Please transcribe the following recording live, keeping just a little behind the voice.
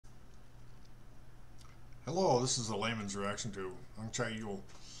Hello, this is the Layman's reaction to Hwang Chi Yeul.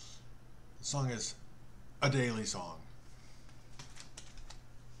 The song is A Daily Song.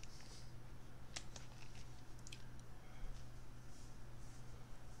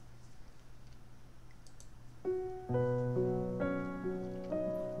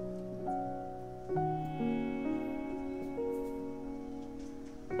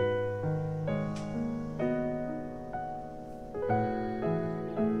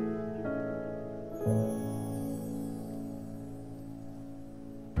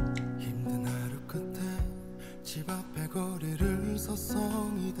 집 앞에 거리를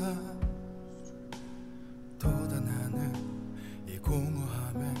서성이다 돋아나는 이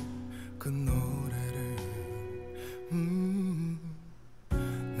공허함에 그 노래를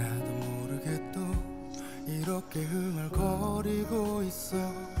나도 모르게 또 이렇게 흥얼거리고 있어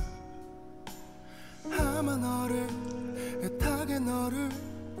아마 너를 애타게 너를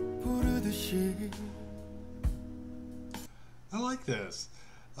부르듯이 I like this.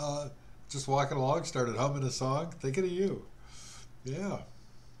 Just walking along, started humming a song, thinking of you. Yeah.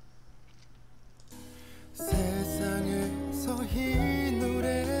 세상에서 이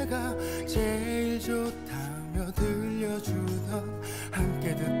노래가 제일 좋다며 들려주던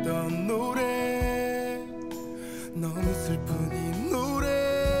함께 듣던 노래 너무 슬픈 이 노래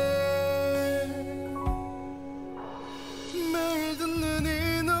매일 듣는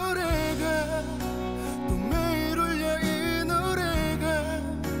이 노래가 또 매일 울려 이 노래가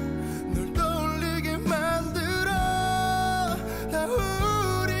널 떠올리게 만들어 다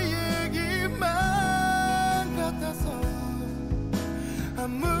우리 얘기만 같아서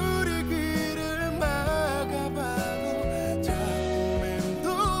아무리 귀를 막아봐도 자꾸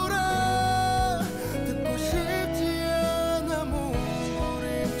맴돌아 듣고 싶지 않아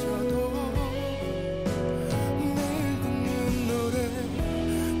몸부림쳐도 매일 듣는 노래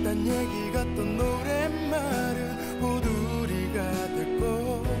딴 얘기 같던 노랫말은 모두 우리가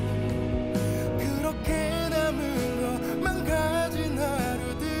됐고 그렇게 남은 것만 가진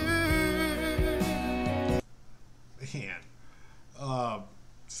하루들 Man.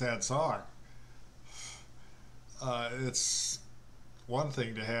 Sad song. It's one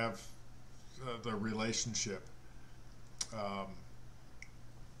thing to have the relationship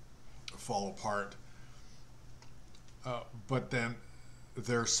fall apart, but then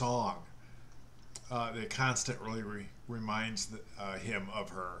their song, it constantly reminds him of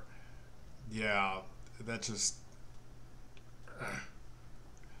her. Yeah, that just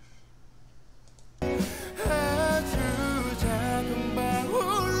아주 작은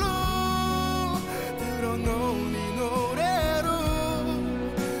방울로 들어놓은 이 노래로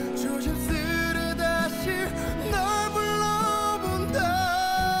조심스레 다시 널 불러본다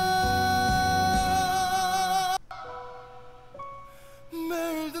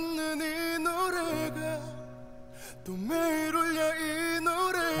매일 듣는 이 노래가 또 매일 울려 이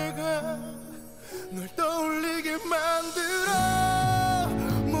노래가 널 떠올리게 만들어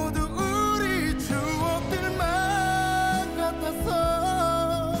모두 우리 추억들만 같아서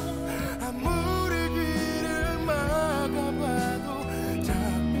아무리 귀를 막아봐도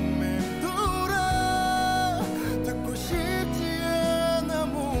자꾸 맴돌아 듣고 싶지 않아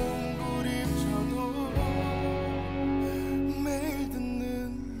몸부림쳐도 매일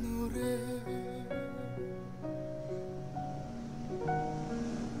듣는 노래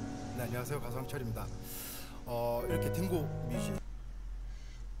네, 안녕하세요 가수 황철입니다. 이렇게 딩고 뮤직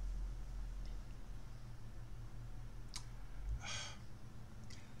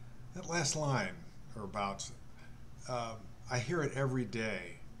that last line, or about, I hear it every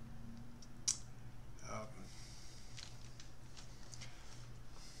day.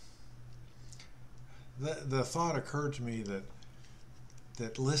 The thought occurred to me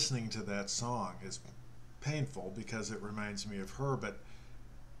that listening to that song is painful because it reminds me of her, but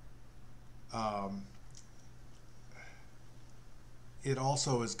it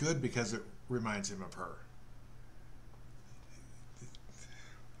also is good because it reminds him of her.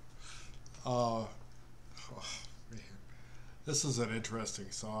 Oh, man. This is an interesting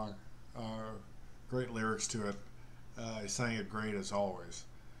song. Great lyrics to it. He sang it great as always.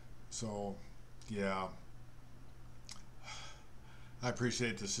 So, yeah. I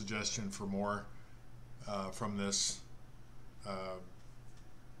appreciate the suggestion for more from this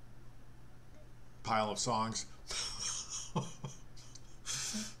pile of songs.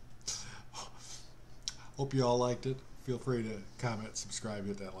 Hope you all liked it. Feel free to comment, subscribe,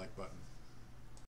 hit that like button.